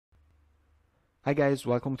Hi guys,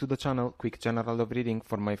 welcome to the channel. Quick general love reading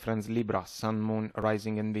for my friends Libra, Sun, Moon,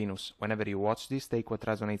 Rising and Venus. Whenever you watch this, take what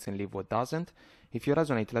resonates and leave what doesn't. If you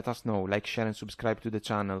resonate, let us know. Like, share and subscribe to the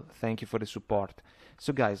channel. Thank you for the support.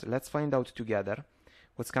 So guys, let's find out together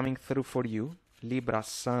what's coming through for you. Libra,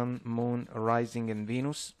 Sun, Moon, Rising and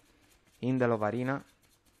Venus in the love arena.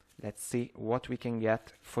 Let's see what we can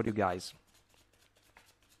get for you guys.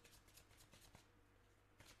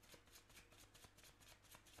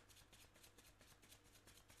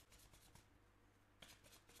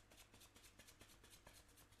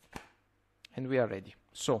 And we are ready.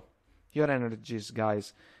 So, your energies,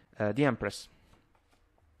 guys, the Empress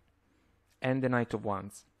and the Knight of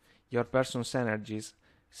Wands. Your person's energies,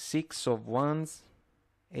 Six of Wands,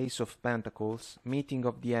 Ace of Pentacles, meeting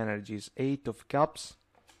of the energies, Eight of Cups,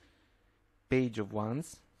 Page of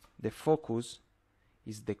Wands. The focus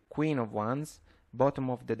is the Queen of Wands, bottom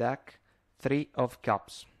of the deck, Three of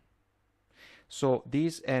Cups. So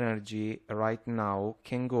this energy right now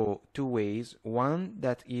can go two ways. One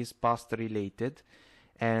that is past related,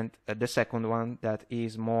 and the second one that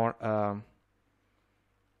is more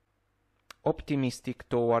optimistic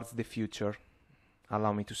towards the future,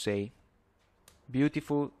 allow me to say.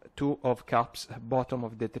 Beautiful Two of Cups, bottom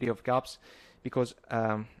of the Three of Cups, because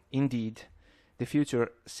indeed the future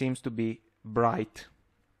seems to be bright.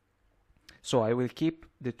 So I will keep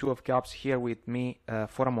the Two of Cups here with me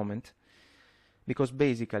for a moment, because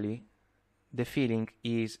basically the feeling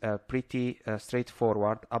is pretty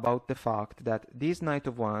straightforward about the fact that this Knight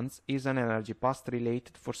of Wands is an energy past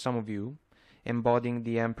related for some of you, embodying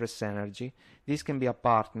the Empress energy. This can be a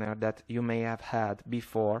partner that you may have had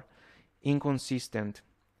before, inconsistent,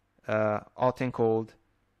 hot and cold,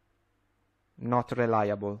 not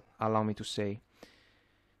reliable, allow me to say.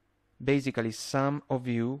 Basically, some of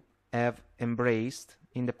you have embraced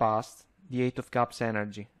in the past the Eight of Cups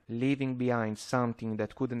energy, leaving behind something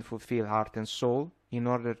that couldn't fulfill heart and soul in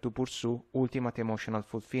order to pursue ultimate emotional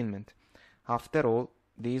fulfillment. After all,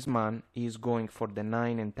 this man is going for the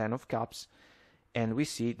 9 and 10 of Cups, and we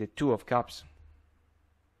see the Two of Cups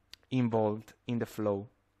involved in the flow.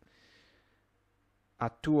 A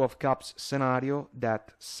Two of Cups scenario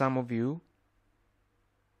that some of you,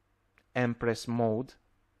 Empress mode,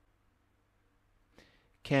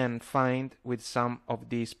 can find with some of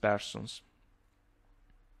these persons.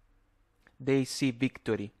 They see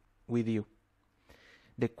victory with you.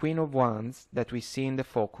 The Queen of Wands that we see in the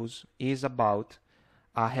focus is about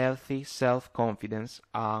a healthy self-confidence,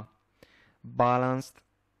 a balanced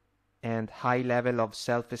and high level of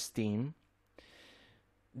self-esteem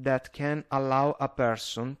that can allow a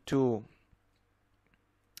person to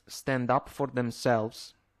stand up for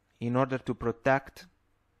themselves in order to protect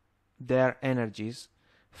their energies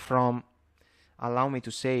from, allow me to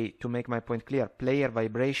say, to make my point clear, player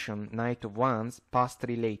vibration, Knight of Wands, past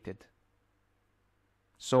related.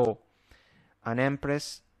 So, an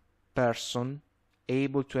Empress person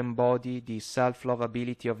able to embody the self-love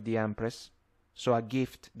ability of the Empress, so a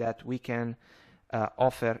gift that we can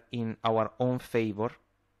offer in our own favor.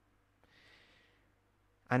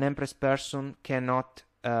 An Empress person cannot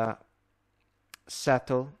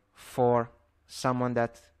settle for someone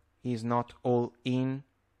that is not all in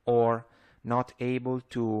or not able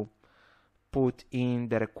to put in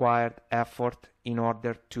the required effort in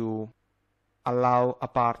order to allow a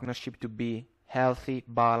partnership to be healthy,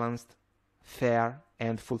 balanced, fair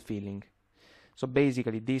and fulfilling. So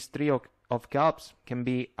basically these Three of Cups can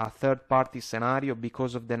be a third-party scenario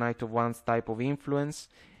because of the Knight of Wands type of influence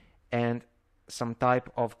and some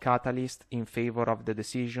type of catalyst in favor of the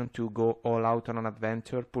decision to go all out on an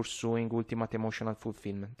adventure pursuing ultimate emotional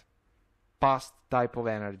fulfillment. Past type of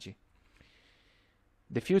energy.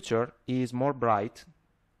 The future is more bright.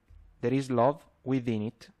 There is love within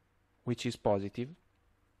it, which is positive.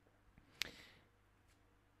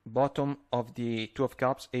 Bottom of the Two of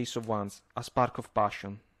Cups, Ace of Wands, a spark of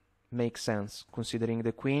passion. Makes sense, considering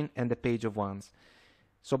the Queen and the Page of Wands.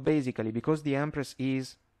 So basically, because the Empress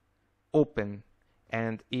is open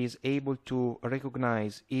and is able to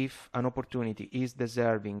recognize if an opportunity is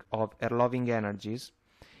deserving of her loving energies,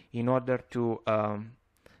 in order to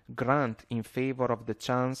grant in favor of the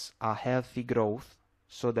chance a healthy growth,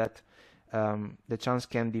 so that the chance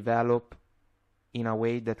can develop in a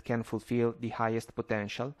way that can fulfill the highest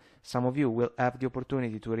potential. Some of you will have the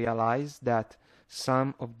opportunity to realize that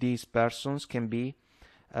some of these persons can be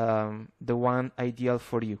the one ideal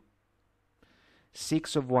for you.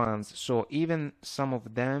 Six of Wands, so even some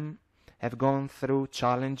of them have gone through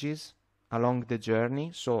challenges along the journey,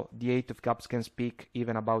 so the Eight of Cups can speak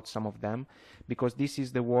even about some of them, because this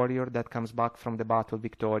is the warrior that comes back from the battle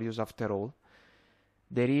victorious after all.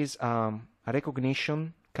 There is a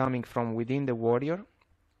recognition coming from within the warrior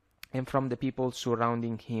and from the people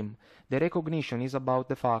surrounding him. The recognition is about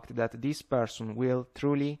the fact that this person will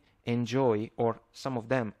truly enjoy, or some of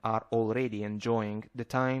them are already enjoying, the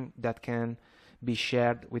time that can be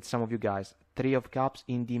shared with some of you guys. Three of Cups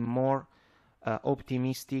in the more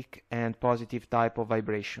optimistic and positive type of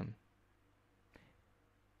vibration.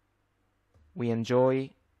 We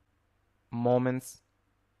enjoy moments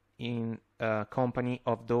in company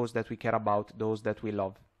of those that we care about, those that we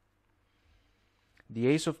love. The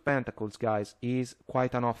Ace of Pentacles, guys, is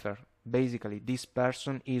quite an offer. Basically, this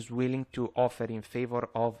person is willing to offer in favor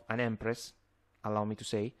of an Empress, allow me to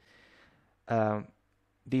say,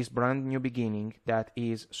 this brand new beginning that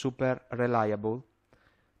is super reliable,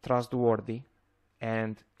 trustworthy,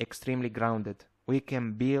 and extremely grounded. We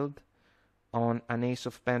can build on an Ace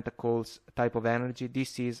of Pentacles type of energy.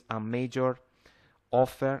 This is a major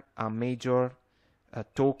offer, a major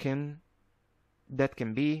token that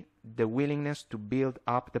can be the willingness to build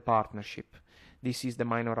up the partnership. This is the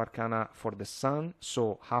minor arcana for the Sun,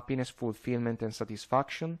 so happiness, fulfillment, and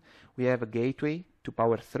satisfaction. We have a gateway to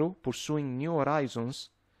power through, pursuing new horizons,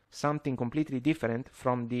 something completely different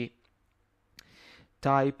from the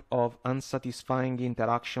type of unsatisfying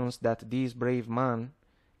interactions that this brave man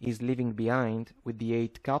is leaving behind with the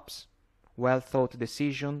 8 Cups. Well-thought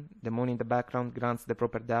decision, the moon in the background grants the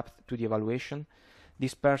proper depth to the evaluation.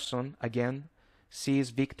 This person, again, sees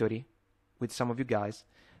victory with some of you guys.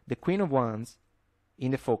 The Queen of Wands in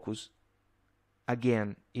the focus,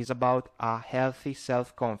 again, is about a healthy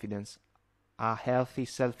self-confidence, a healthy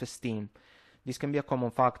self-esteem. This can be a common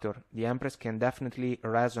factor. The Empress can definitely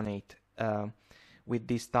resonate with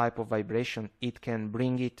this type of vibration. It can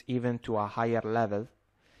bring it even to a higher level.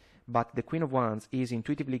 But the Queen of Wands is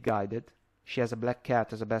intuitively guided. She has a black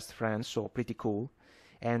cat as a best friend, so pretty cool.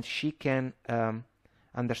 And she can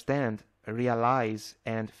understand, realize,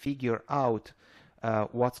 and figure out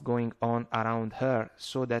what's going on around her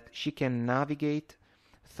so that she can navigate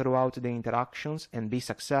throughout the interactions and be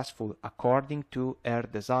successful according to her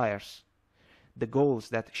desires, the goals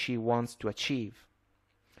that she wants to achieve.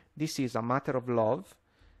 This is a matter of love,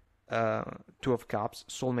 2 of Cups,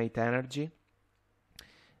 soulmate energy,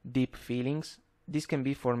 deep feelings. This can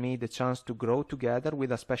be for me the chance to grow together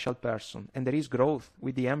with a special person, and there is growth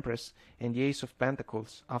with the Empress and the Ace of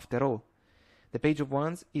Pentacles after all. The Page of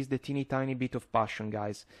Wands is the teeny tiny bit of passion,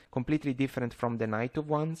 guys, completely different from the Knight of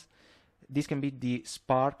Wands. This can be the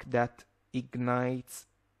spark that ignites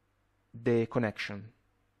the connection,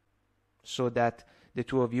 so that the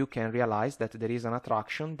two of you can realize that there is an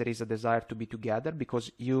attraction, there is a desire to be together because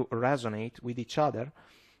you resonate with each other.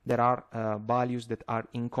 There are values that are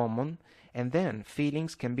in common, and then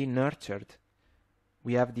feelings can be nurtured.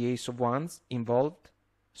 We have the Ace of Wands involved,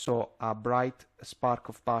 so a bright spark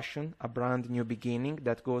of passion, a brand new beginning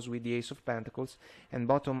that goes with the Ace of Pentacles, and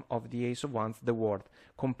bottom of the Ace of Wands, the World.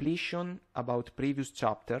 Completion about previous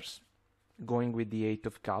chapters, going with the 8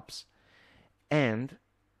 of Cups, and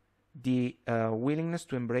the willingness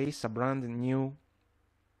to embrace a brand new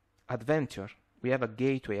adventure. We have a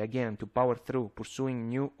gateway, again, to power through, pursuing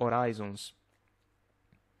new horizons.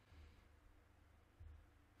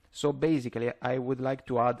 So basically, I would like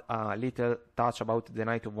to add a little touch about the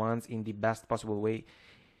Knight of Wands in the best possible way.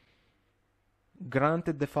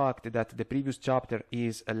 Granted the fact that the previous chapter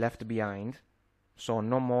is left behind, so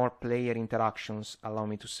no more player interactions, allow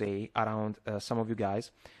me to say, around some of you guys,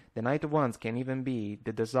 the Knight of Wands can even be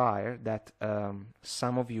the desire that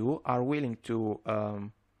some of you are willing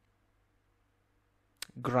to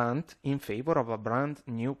grant in favor of a brand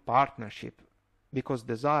new partnership, because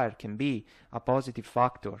desire can be a positive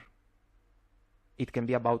factor. It can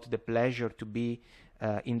be about the pleasure to be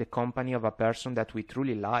in the company of a person that we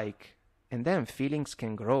truly like, and then feelings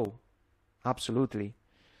can grow, absolutely.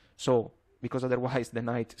 So, because otherwise the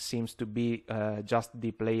Knight seems to be just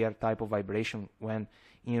the player type of vibration, when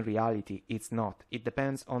in reality it's not. It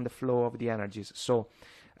depends on the flow of the energies, so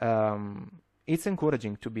it's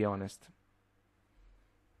encouraging, to be honest.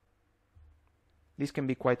 This can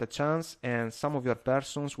be quite a chance, and some of your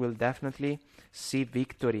persons will definitely see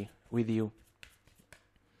victory with you.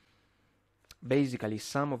 Basically,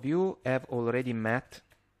 some of you have already met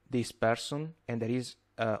this person, and there is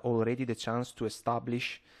already the chance to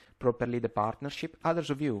establish properly the partnership.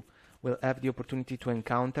 Others of you will have the opportunity to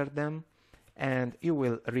encounter them, and you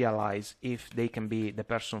will realize if they can be the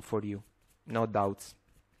person for you. No doubts.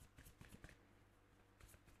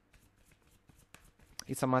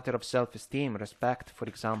 It's a matter of self-esteem, respect, for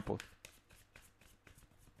example.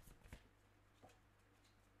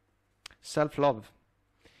 Self-love.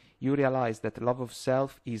 You realize that love of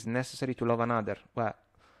self is necessary to love another. Well,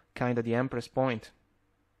 kind of the Empress point.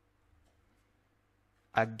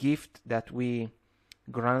 A gift that we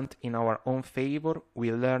grant in our own favor,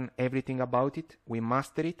 we learn everything about it, we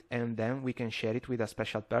master it, and then we can share it with a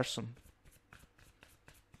special person.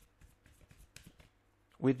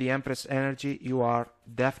 With the Empress energy, you are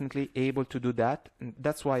definitely able to do that. And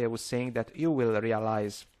that's why I was saying that you will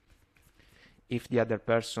realize if the other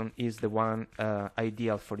person is the one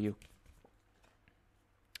ideal for you.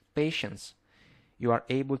 Patience. You are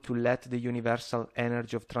able to let the universal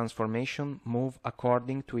energy of transformation move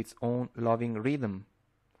according to its own loving rhythm.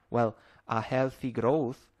 Well, a healthy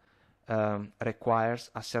growth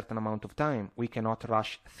requires a certain amount of time. We cannot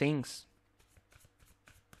rush things.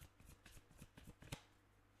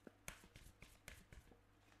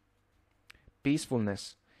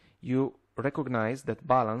 Peacefulness. You recognize that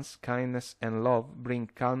balance, kindness, and love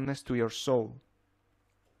bring calmness to your soul.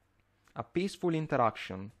 A peaceful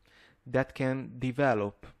interaction that can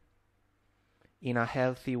develop in a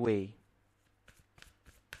healthy way.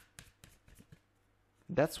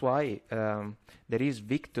 That's why there is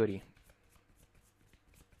victory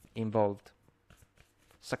involved.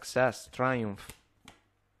 Success, triumph,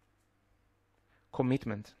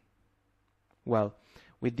 commitment. Well,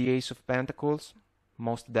 with the Ace of Pentacles,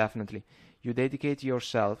 most definitely. You dedicate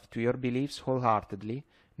yourself to your beliefs wholeheartedly,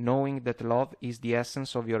 knowing that love is the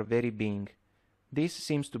essence of your very being. This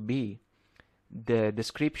seems to be the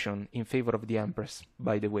description in favor of the Empress,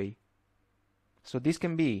 by the way. So this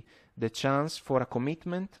can be the chance for a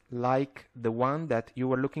commitment like the one that you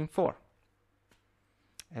were looking for.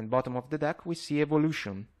 And bottom of the deck, we see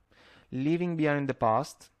evolution. Leaving behind the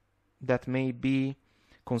past that may be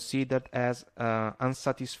considered as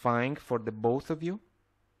unsatisfying for the both of you,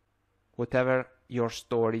 whatever your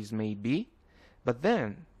stories may be. But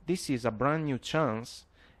then, this is a brand new chance,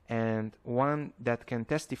 and one that can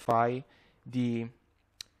testify the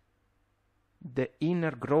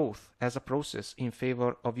inner growth as a process in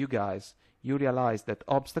favor of you guys. You realize that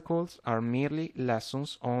obstacles are merely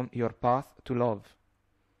lessons on your path to love.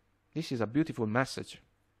 This is a beautiful message.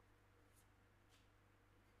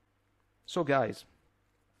 So guys,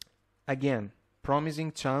 again,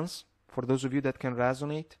 promising chance for those of you that can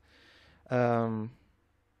resonate.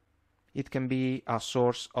 It can be a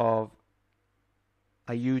source of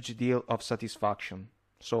a huge deal of satisfaction.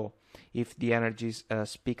 So if the energies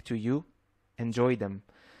speak to you, enjoy them.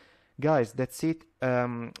 Guys, that's it.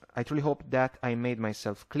 I truly hope that I made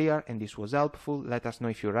myself clear and this was helpful. Let us know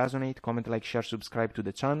if you resonate. Comment, like, share, subscribe to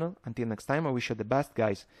the channel. Until next time, I wish you the best,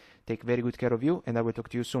 guys. Take very good care of you, and I will talk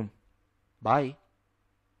to you soon. Bye.